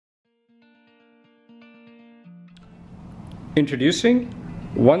Introducing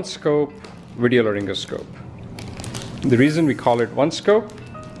OneScope video laryngoscope. The reason we call it OneScope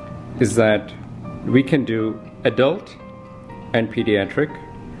is that we can do adult and pediatric,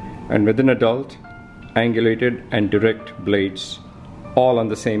 and within adult, angulated and direct blades all on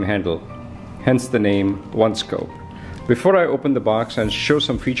the same handle, hence the name OneScope. Before I open the box and show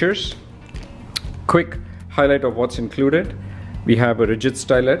some features, quick highlight of what's included. We have a rigid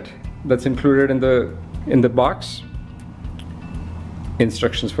stylet that's included in the box,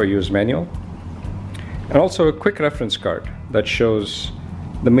 instructions for use manual, and also a quick reference card that shows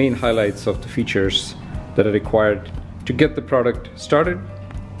the main highlights of the features that are required to get the product started,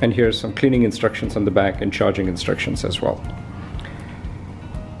 and here's some cleaning instructions on the back and charging instructions as well.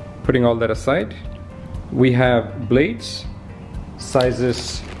 Putting all that aside, we have blades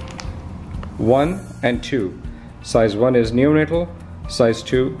sizes 1 and 2. Size 1 is neonatal, size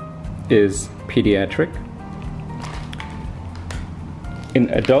 2 is pediatric. In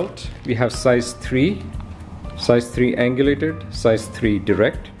adult, we have size 3 angulated, size 3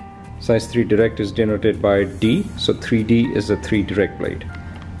 direct. Size 3 direct is denoted by D, so 3D is a 3 direct blade.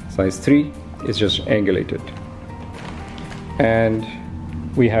 Size 3 is just angulated. And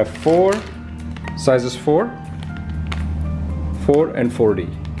we have sizes 4 and 4D,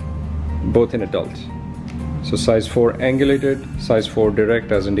 both in adult. So size 4 angulated, size 4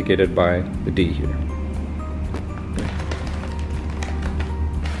 direct as indicated by the D here.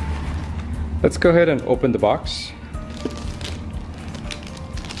 Let's go ahead and open the box.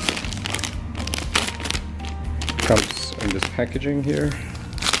 It comes in this packaging here.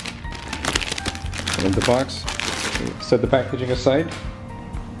 In the box, set the packaging aside.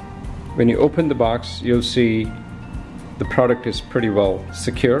 When you open the box, you'll see the product is pretty well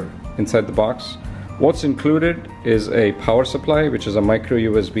secure inside the box. What's included is a power supply, which is a micro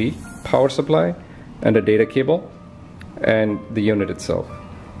USB power supply, and a data cable, and the unit itself.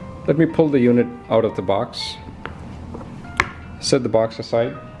 Let me pull the unit out of the box, set the box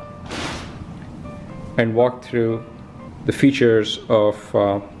aside, and walk through the features of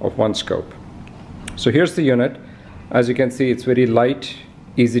OneScope. So here's the unit. As you can see, it's very light,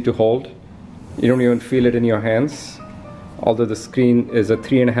 easy to hold. You don't even feel it in your hands. Although the screen is a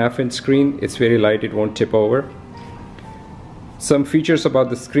 3.5-inch screen, it's very light, it won't tip over. Some features about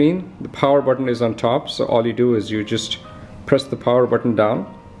the screen: the power button is on top, so all you do is you just press the power button down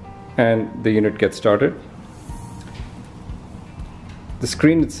and the unit gets started. The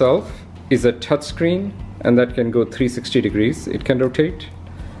screen itself is a touch screen, and that can go 360 degrees. It can rotate.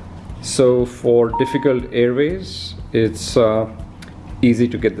 So for difficult airways, it's easy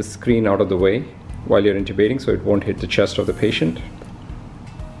to get the screen out of the way while you're intubating so it won't hit the chest of the patient.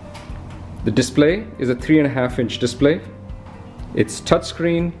 The display is a 3.5-inch display. It's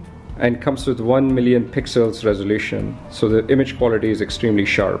touchscreen and comes with 1 million pixels resolution, so the image quality is extremely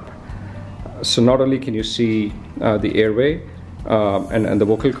sharp. So not only can you see the airway and the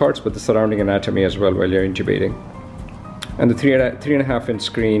vocal cords, but the surrounding anatomy as well while you're intubating. And the 3.5-inch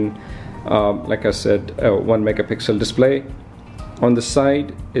screen, like I said, 1 megapixel display. On the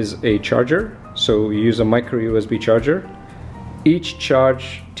side is a charger, so you use a micro USB charger. Each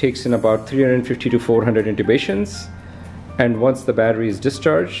charge takes in about 350 to 400 intubations, and once the battery is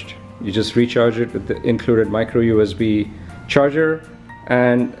discharged, you just recharge it with the included micro USB charger,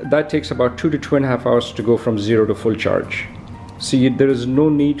 and that takes about 2 to 2.5 hours to go from 0 to full charge. So there is no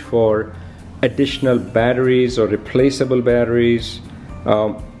need for additional batteries or replaceable batteries.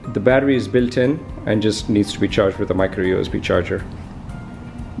 The battery is built in and just needs to be charged with a micro USB charger.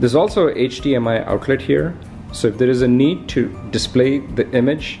 There's also a HDMI outlet here, so if there is a need to display the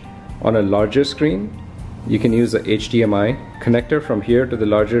image on a larger screen, you can use the HDMI connector from here to the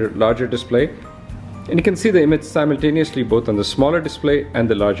larger display, and you can see the image simultaneously both on the smaller display and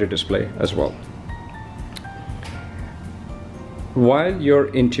the larger display as well. While you're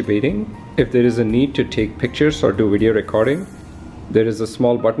intubating, if there is a need to take pictures or do video recording, there is a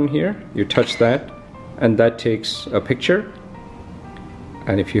small button here. You touch that and that takes a picture,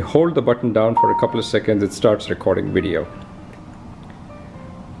 and if you hold the button down for a couple of seconds, it starts recording video.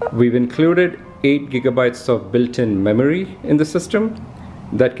 We've included 8 gigabytes of built-in memory in the system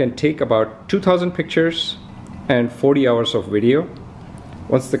that can take about 2,000 pictures and 40 hours of video.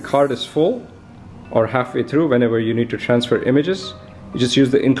 Once the card is full or halfway through, whenever you need to transfer images, you just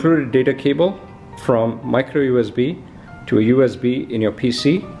use the included data cable from micro USB to a USB in your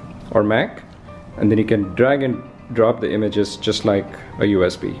PC or Mac, and then you can drag and drop the images just like a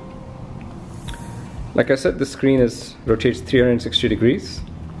USB. Like I said, the screen rotates 360 degrees.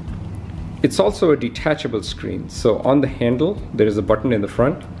 It's also a detachable screen, so on the handle there is a button in the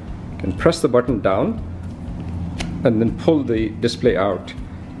front. You can press the button down and then pull the display out.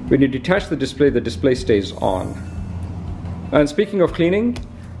 When you detach the display stays on. And speaking of cleaning,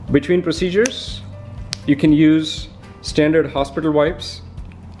 between procedures, you can use standard hospital wipes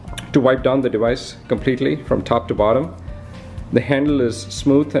to wipe down the device completely from top to bottom. The handle is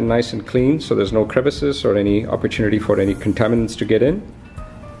smooth and nice and clean, so there's no crevices or any opportunity for any contaminants to get in.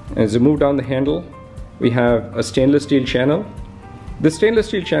 And as you move down the handle, we have a stainless steel channel. This stainless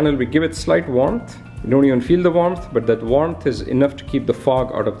steel channel, we give it slight warmth. You don't even feel the warmth, but that warmth is enough to keep the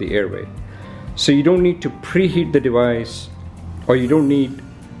fog out of the airway. So you don't need to preheat the device, or you don't need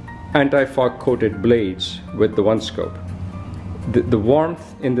anti-fog coated blades with the OneScope. The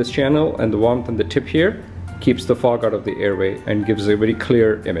warmth in this channel and the warmth on the tip here keeps the fog out of the airway and gives a very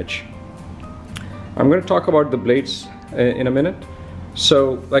clear image. I'm going to talk about the blades in a minute.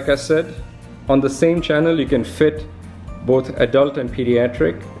 So like I said, on the same channel you can fit both adult and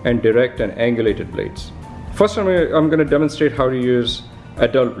pediatric and direct and angulated blades. First I'm going to demonstrate how to use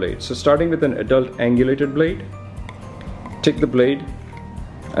adult blades. So starting with an adult angulated blade, take the blade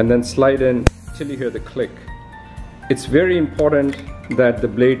and then slide in till you hear the click. It's very important that the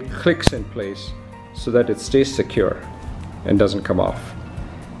blade clicks in place so that it stays secure and doesn't come off.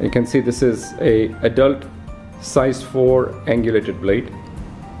 And you can see this is a adult size 4 angulated blade.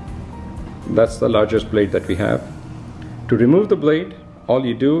 That's the largest blade that we have. To remove the blade, all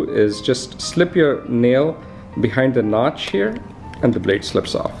you do is just slip your nail behind the notch here and the blade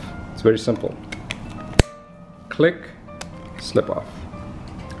slips off. It's very simple. Click, slip off.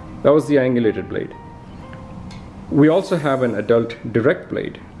 That was the angulated blade. We also have an adult direct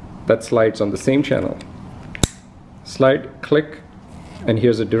blade that slides on the same channel. Slide, click, and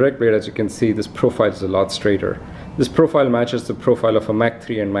here's a direct blade. As you can see, this profile is a lot straighter. This profile matches the profile of a Mac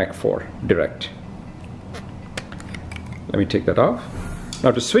 3 and Mac 4 direct. Let me take that off.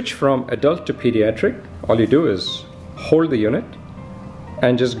 Now to switch from adult to pediatric, all you do is hold the unit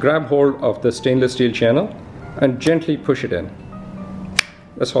and just grab hold of the stainless steel channel and gently push it in.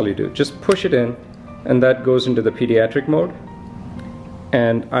 That's all you do. Just push it in and that goes into the pediatric mode.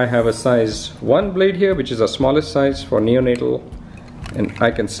 And I have a size 1 blade here, which is our smallest size for neonatal, and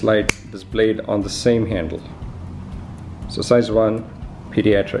I can slide this blade on the same handle. So size 1,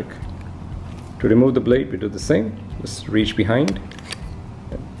 pediatric. To remove the blade, we do the same. Just reach behind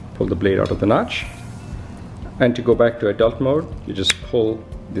and pull the blade out of the notch. And to go back to adult mode, you just pull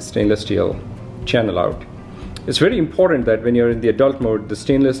the stainless steel channel out. It's very important that when you're in the adult mode, the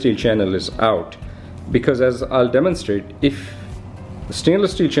stainless steel channel is out, because as I'll demonstrate, if the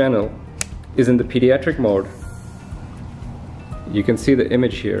stainless steel channel is in the pediatric mode, you can see the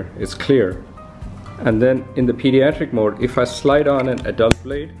image here, it's clear. And then in the pediatric mode, if I slide on an adult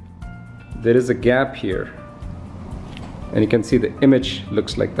blade, there is a gap here. And you can see the image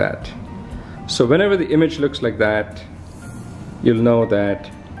looks like that. So whenever the image looks like that, you'll know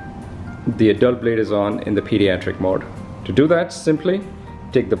that the adult blade is on in the pediatric mode. To do that, simply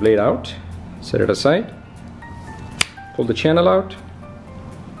take the blade out, set it aside, pull the channel out,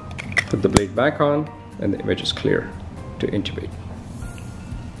 put the blade back on, and the image is clear to intubate.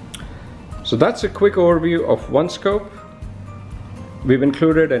 So that's a quick overview of OneScope. We've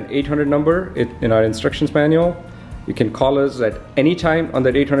included an 800 number in our instructions manual. You can call us at any time on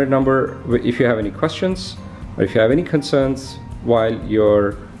that 800 number if you have any questions or if you have any concerns while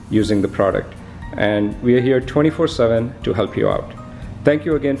you're using the product. And we are here 24/7 to help you out. Thank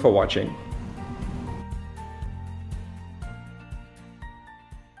you again for watching.